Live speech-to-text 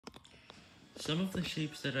Some of the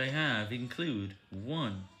shapes that I have include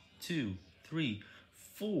 1, 2, 3,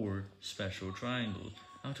 4 special triangles,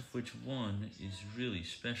 out of which one is really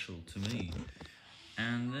special to me.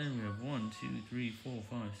 And then we have 1, 2, 3, 4,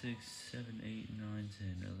 5, 6, 7, 8, 9,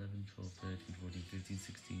 10, 11, 12, 13, 14, 15,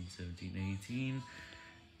 16, 17,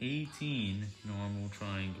 18 normal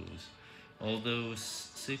triangles. Although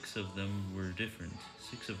 6 of them were different.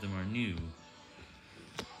 6 of them are new.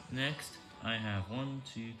 Next, I have 1,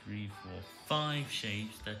 2, 3, 4, 5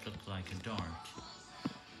 shapes that look like a dart,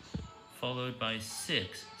 followed by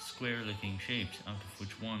 6 square-looking shapes, out of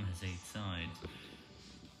which one has 8 sides,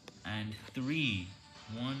 and 3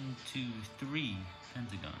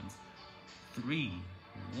 pentagons,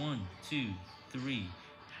 1, 2, 3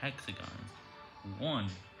 hexagons, 1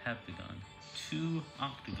 heptagon, 2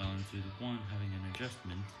 octagons with 1 having an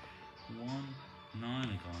adjustment, 1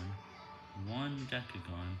 nonagon, 1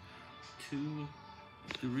 decagon, 2,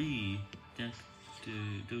 3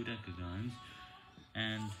 dodecagons,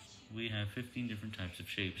 and we have 15 different types of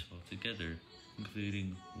shapes altogether,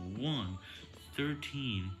 including 1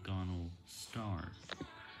 13-gonal star.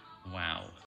 Wow.